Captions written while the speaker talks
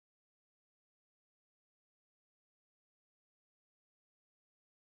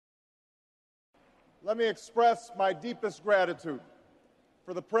let me express my deepest gratitude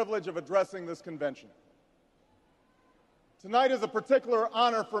for the privilege of addressing this convention. Tonight is a particular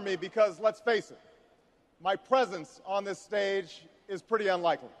honor for me because, let's face it, my presence on this stage is pretty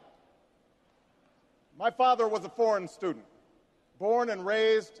unlikely. My father was a foreign student, born and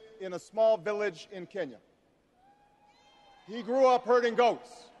raised in a small village in Kenya. He grew up herding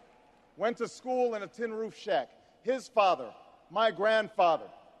goats, went to school in a tin roof shack. His father, my grandfather,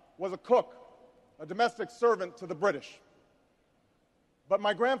 was a cook, a domestic servant to the British. But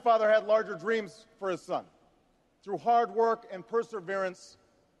my grandfather had larger dreams for his son. Through hard work and perseverance,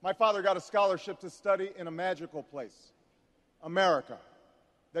 my father got a scholarship to study in a magical place, America,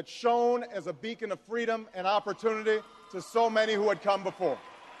 that shone as a beacon of freedom and opportunity to so many who had come before.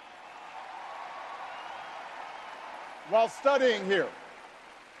 While studying here,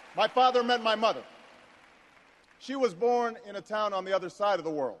 my father met my mother. She was born in a town on the other side of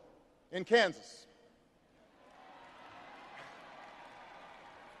the world, in Kansas.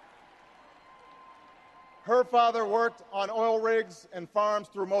 Her father worked on oil rigs and farms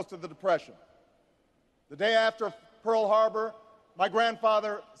through most of the Depression. The day after Pearl Harbor, my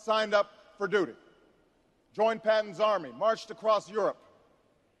grandfather signed up for duty, joined Patton's army, marched across Europe.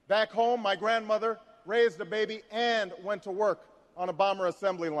 Back home, my grandmother raised a baby and went to work on a bomber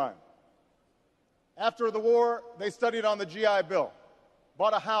assembly line. After the war, they studied on the GI Bill,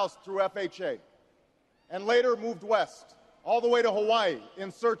 bought a house through FHA, and later moved west, all the way to Hawaii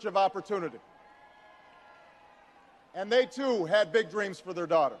in search of opportunity. And they, too, had big dreams for their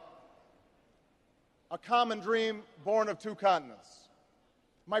daughter. A common dream born of two continents.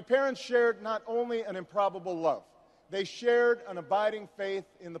 My parents shared not only an improbable love, they shared an abiding faith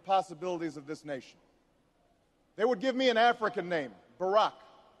in the possibilities of this nation. They would give me an African name, Barak,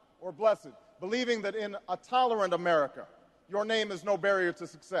 or Blessed, believing that in a tolerant America, your name is no barrier to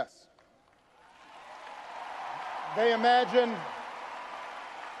success. They imagined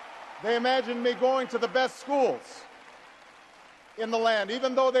me going to the best schools in the land,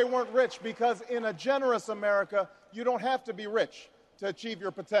 even though they weren't rich, because in a generous America, you don't have to be rich to achieve your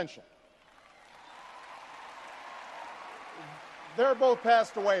potential. They're both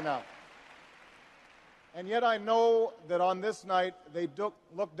passed away now. And yet I know that on this night, they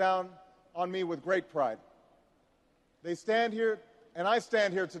look down on me with great pride. They stand here, and I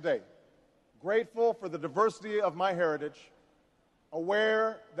stand here today, grateful for the diversity of my heritage,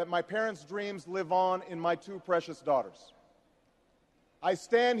 aware that my parents' dreams live on in my two precious daughters. I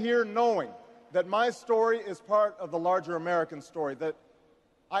stand here knowing that my story is part of the larger American story, that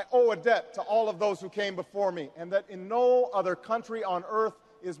I owe a debt to all of those who came before me, and that in no other country on earth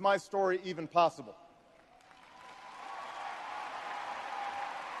is my story even possible.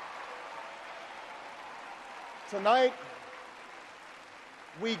 Tonight,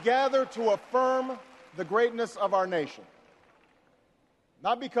 we gather to affirm the greatness of our nation,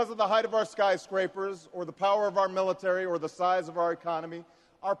 not because of the height of our skyscrapers or the power of our military or the size of our economy.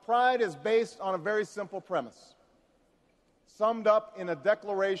 Our pride is based on a very simple premise, summed up in a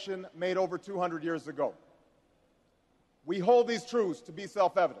declaration made over 200 years ago. We hold these truths to be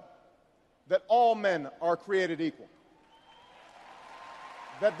self-evident, that all men are created equal,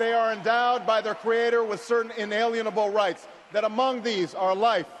 that they are endowed by their Creator with certain inalienable rights, that among these are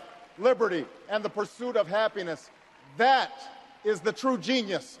life, liberty, and the pursuit of happiness. That is the true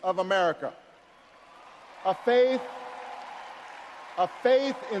genius of America. A faith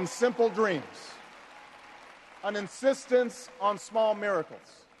in simple dreams, an insistence on small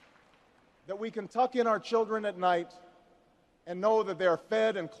miracles, that we can tuck in our children at night and know that they are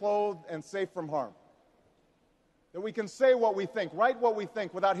fed and clothed and safe from harm. That we can say what we think, write what we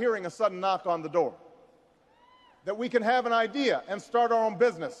think without hearing a sudden knock on the door. That we can have an idea and start our own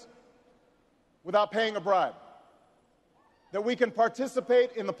business without paying a bribe. That we can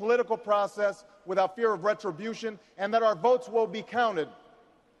participate in the political process without fear of retribution, and that our votes will be counted,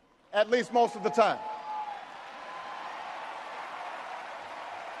 at least most of the time.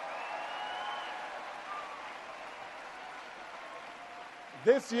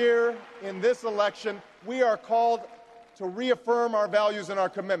 This year, in this election, we are called to reaffirm our values and our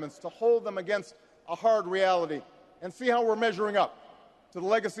commitments, to hold them against a hard reality, and see how we're measuring up to the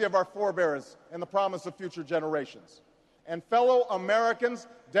legacy of our forebears and the promise of future generations. And fellow Americans,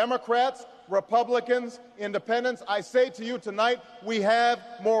 Democrats, Republicans, Independents, I say to you tonight, we have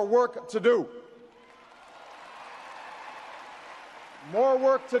more work to do. More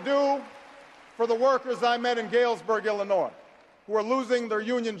work to do for the workers I met in Galesburg, Illinois, who are losing their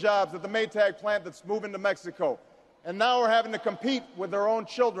union jobs at the Maytag plant that's moving to Mexico, and now are having to compete with their own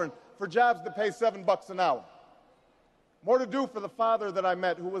children for jobs that pay $7 an hour. More to do for the father that I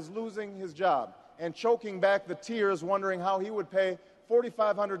met who was losing his job and choking back the tears, wondering how he would pay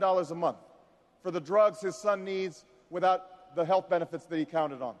 $4,500 a month for the drugs his son needs without the health benefits that he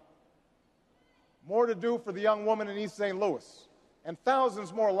counted on. More to do for the young woman in East St. Louis, and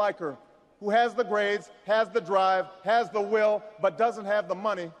thousands more like her, who has the grades, has the drive, has the will, but doesn't have the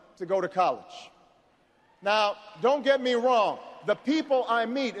money to go to college. Now, don't get me wrong. The people I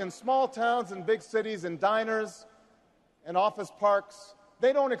meet in small towns and big cities, in diners and office parks,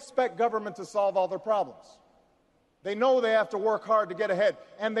 they don't expect government to solve all their problems. They know they have to work hard to get ahead,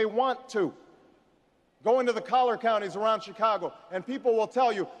 and they want to. Go into the collar counties around Chicago, and people will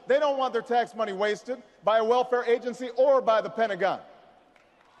tell you they don't want their tax money wasted by a welfare agency or by the Pentagon.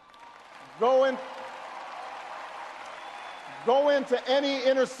 Go into any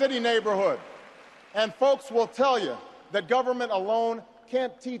inner city neighborhood, and folks will tell you that government alone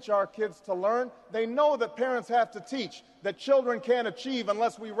can't teach our kids to learn. They know that parents have to teach, that children can't achieve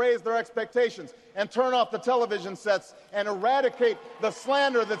unless we raise their expectations and turn off the television sets and eradicate the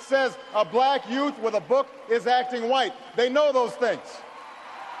slander that says a black youth with a book is acting white. They know those things.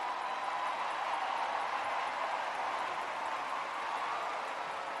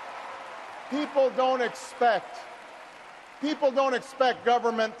 People don't expect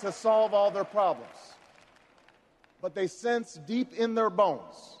government to solve all their problems. But they sense deep in their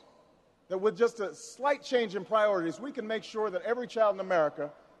bones that with just a slight change in priorities, we can make sure that every child in America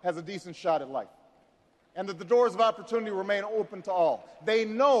has a decent shot at life, and that the doors of opportunity remain open to all. They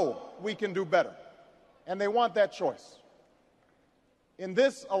know we can do better, and they want that choice. In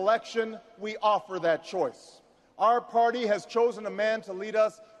this election, we offer that choice. Our party has chosen a man to lead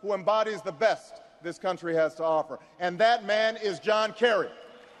us who embodies the best this country has to offer, and that man is John Kerry.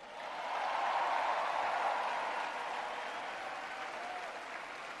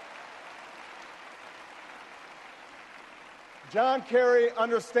 John Kerry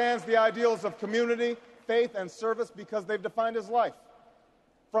understands the ideals of community, faith, and service because they've defined his life.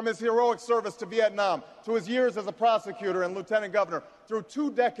 From his heroic service to Vietnam, to his years as a prosecutor and lieutenant governor, through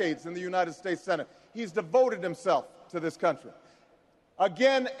 2 decades in the United States Senate, he's devoted himself to this country.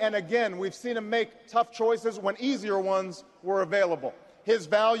 Again and again, we've seen him make tough choices when easier ones were available. His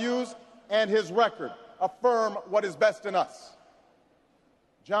values and his record affirm what is best in us.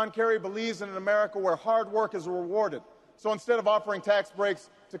 John Kerry believes in an America where hard work is rewarded. So instead of offering tax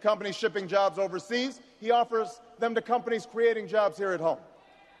breaks to companies shipping jobs overseas, he offers them to companies creating jobs here at home.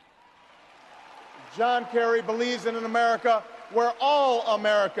 John Kerry believes in an America where all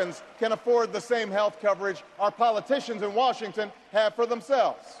Americans can afford the same health coverage our politicians in Washington have for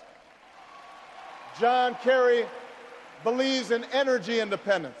themselves. John Kerry believes in energy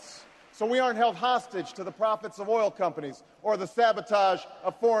independence, so we aren't held hostage to the profits of oil companies or the sabotage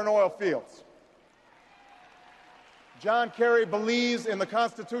of foreign oil fields. John Kerry believes in the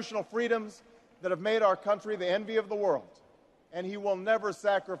constitutional freedoms that have made our country the envy of the world, and he will never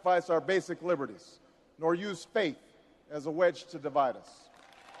sacrifice our basic liberties, nor use faith as a wedge to divide us.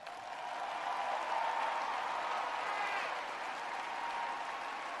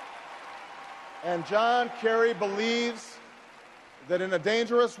 And John Kerry believes that in a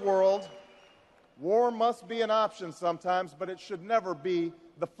dangerous world, war must be an option sometimes, but it should never be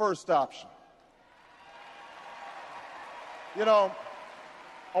the first option. You know,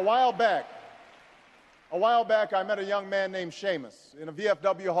 a while back, I met a young man named Seamus in a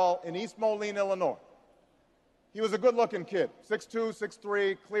VFW hall in East Moline, Illinois. He was a good-looking kid, 6'2",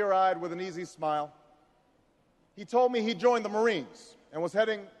 6'3", clear-eyed with an easy smile. He told me he joined the Marines and was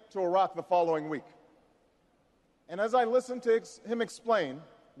heading to Iraq the following week. And as I listened to him explain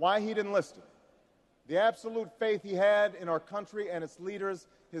why he'd enlisted, the absolute faith he had in our country and its leaders,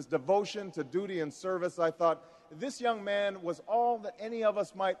 his devotion to duty and service, I thought, this young man was all that any of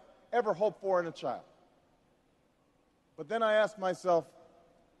us might ever hope for in a child. But then I asked myself,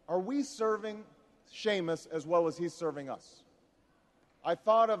 are we serving Seamus as well as he's serving us? I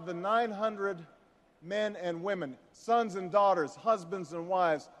thought of the 900 men and women, sons and daughters, husbands and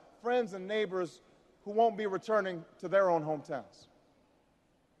wives, friends and neighbors who won't be returning to their own hometowns.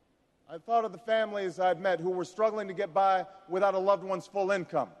 I thought of the families I'd met who were struggling to get by without a loved one's full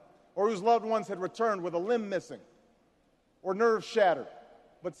income, or whose loved ones had returned with a limb missing or nerves shattered,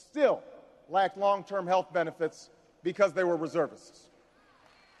 but still lacked long-term health benefits because they were reservists.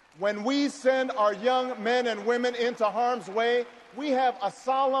 When we send our young men and women into harm's way, we have a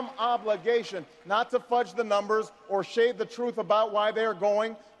solemn obligation not to fudge the numbers or shade the truth about why they are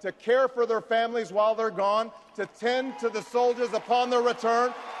going, to care for their families while they're gone, to tend to the soldiers upon their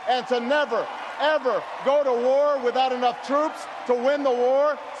return, and to never, ever go to war without enough troops to win the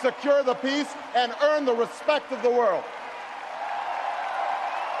war, secure the peace, and earn the respect of the world.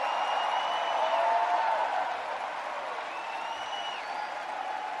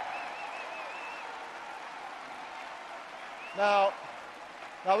 Now,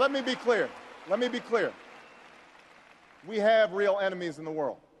 now let me be clear. Let me be clear. We have real enemies in the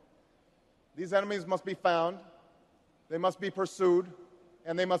world. These enemies must be found, they must be pursued,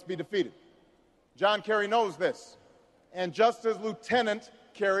 and they must be defeated. John Kerry knows this. And just as Lieutenant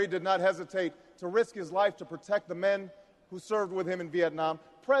Kerry did not hesitate to risk his life to protect the men who served with him in Vietnam,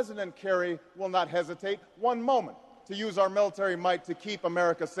 President Kerry will not hesitate one moment to use our military might to keep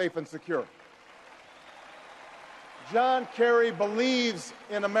America safe and secure. John Kerry believes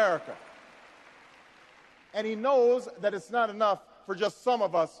in America, and he knows that it's not enough for just some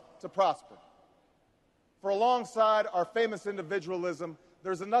of us to prosper. For alongside our famous individualism,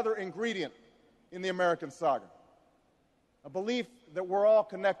 there's another ingredient in the American saga, a belief that we're all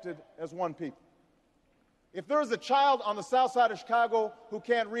connected as one people. If there's a child on the south side of Chicago who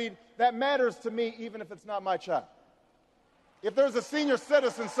can't read, that matters to me even if it's not my child. If there's a senior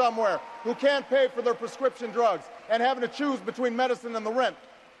citizen somewhere who can't pay for their prescription drugs and having to choose between medicine and the rent,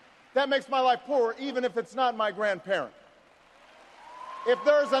 that makes my life poorer even if it's not my grandparent. If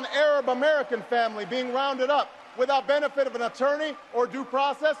there's an Arab American family being rounded up without benefit of an attorney or due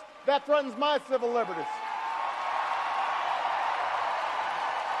process, that threatens my civil liberties.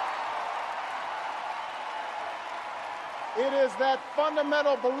 It is that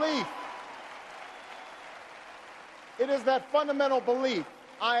fundamental belief. It is that fundamental belief,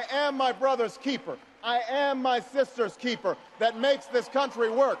 I am my brother's keeper, I am my sister's keeper, that makes this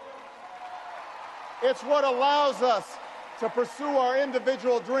country work. It's what allows us to pursue our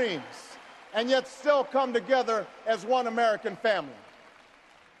individual dreams and yet still come together as one American family.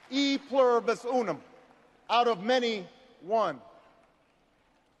 E pluribus unum, out of many, one.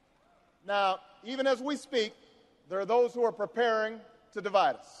 Now, even as we speak, there are those who are preparing to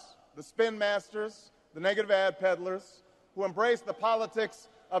divide us. The spin masters, the negative ad peddlers, who embrace the politics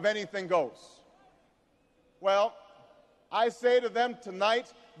of anything goes. Well, I say to them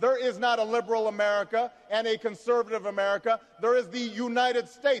tonight, there is not a liberal America and a conservative America. There is the United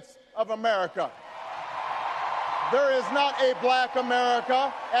States of America. There is not a black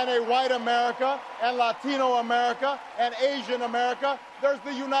America and a white America and Latino America and Asian America. There's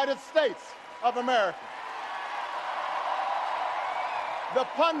the United States of America. The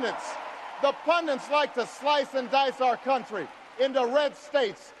pundits like to slice and dice our country into red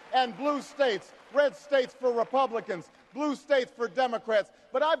states and blue states, red states for Republicans, blue states for Democrats.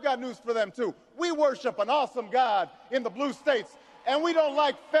 But I've got news for them, too. We worship an awesome God in the blue states, and we don't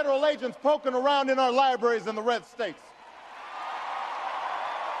like federal agents poking around in our libraries in the red states.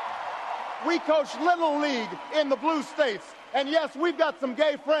 We coach Little League in the blue states, and yes, we've got some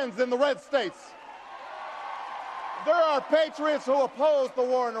gay friends in the red states. There are patriots who opposed the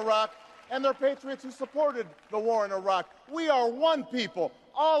war in Iraq, and there are patriots who supported the war in Iraq. We are one people,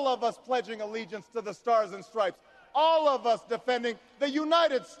 all of us pledging allegiance to the Stars and Stripes, all of us defending the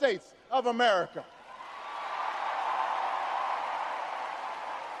United States of America.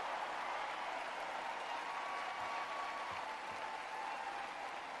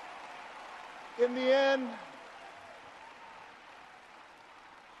 In the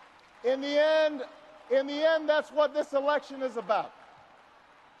end, that's what this election is about.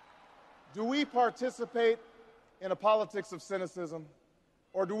 Do we participate in a politics of cynicism,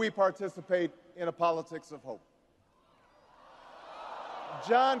 or do we participate in a politics of hope?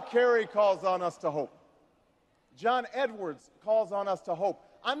 John Kerry calls on us to hope. John Edwards calls on us to hope.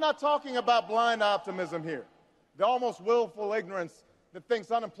 I'm not talking about blind optimism here, the almost willful ignorance that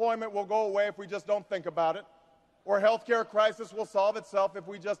thinks unemployment will go away if we just don't think about it, or healthcare crisis will solve itself if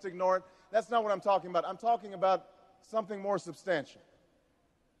we just ignore it. That's not what I'm talking about. I'm talking about something more substantial.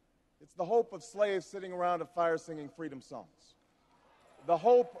 It's the hope of slaves sitting around a fire singing freedom songs, the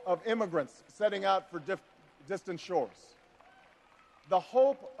hope of immigrants setting out for distant shores, the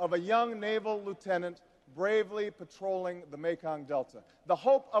hope of a young naval lieutenant bravely patrolling the Mekong Delta, the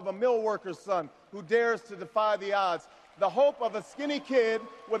hope of a mill worker's son who dares to defy the odds, the hope of a skinny kid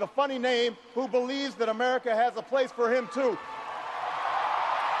with a funny name who believes that America has a place for him too.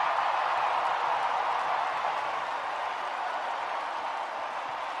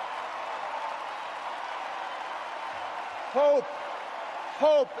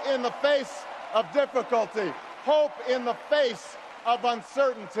 Hope in the face of difficulty, hope in the face of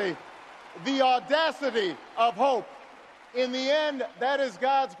uncertainty, the audacity of hope. In the end, that is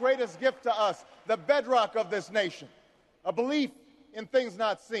God's greatest gift to us, the bedrock of this nation, a belief in things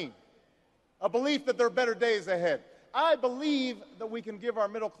not seen, a belief that there are better days ahead. I believe that we can give our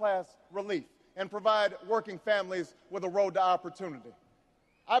middle class relief and provide working families with a road to opportunity.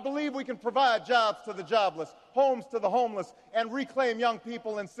 I believe we can provide jobs to the jobless, homes to the homeless, and reclaim young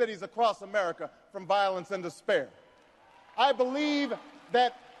people in cities across America from violence and despair. I believe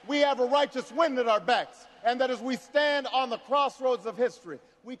that we have a righteous wind at our backs, and that as we stand on the crossroads of history,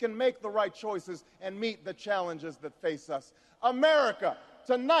 we can make the right choices and meet the challenges that face us. America,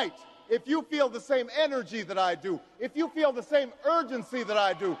 tonight, if you feel the same energy that I do, if you feel the same urgency that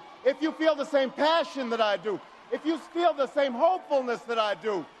I do, if you feel the same passion that I do, if you feel the same hopefulness that I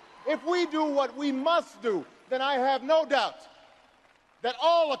do, if we do what we must do, then I have no doubt that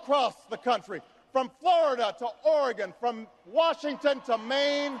all across the country, from Florida to Oregon, from Washington to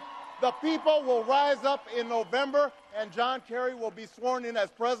Maine, the people will rise up in November, and John Kerry will be sworn in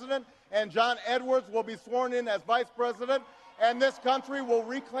as president, and John Edwards will be sworn in as vice president, and this country will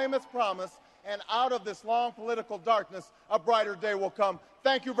reclaim its promise, and out of this long political darkness, a brighter day will come.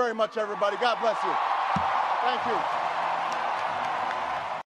 Thank you very much, everybody. God bless you. Thank you.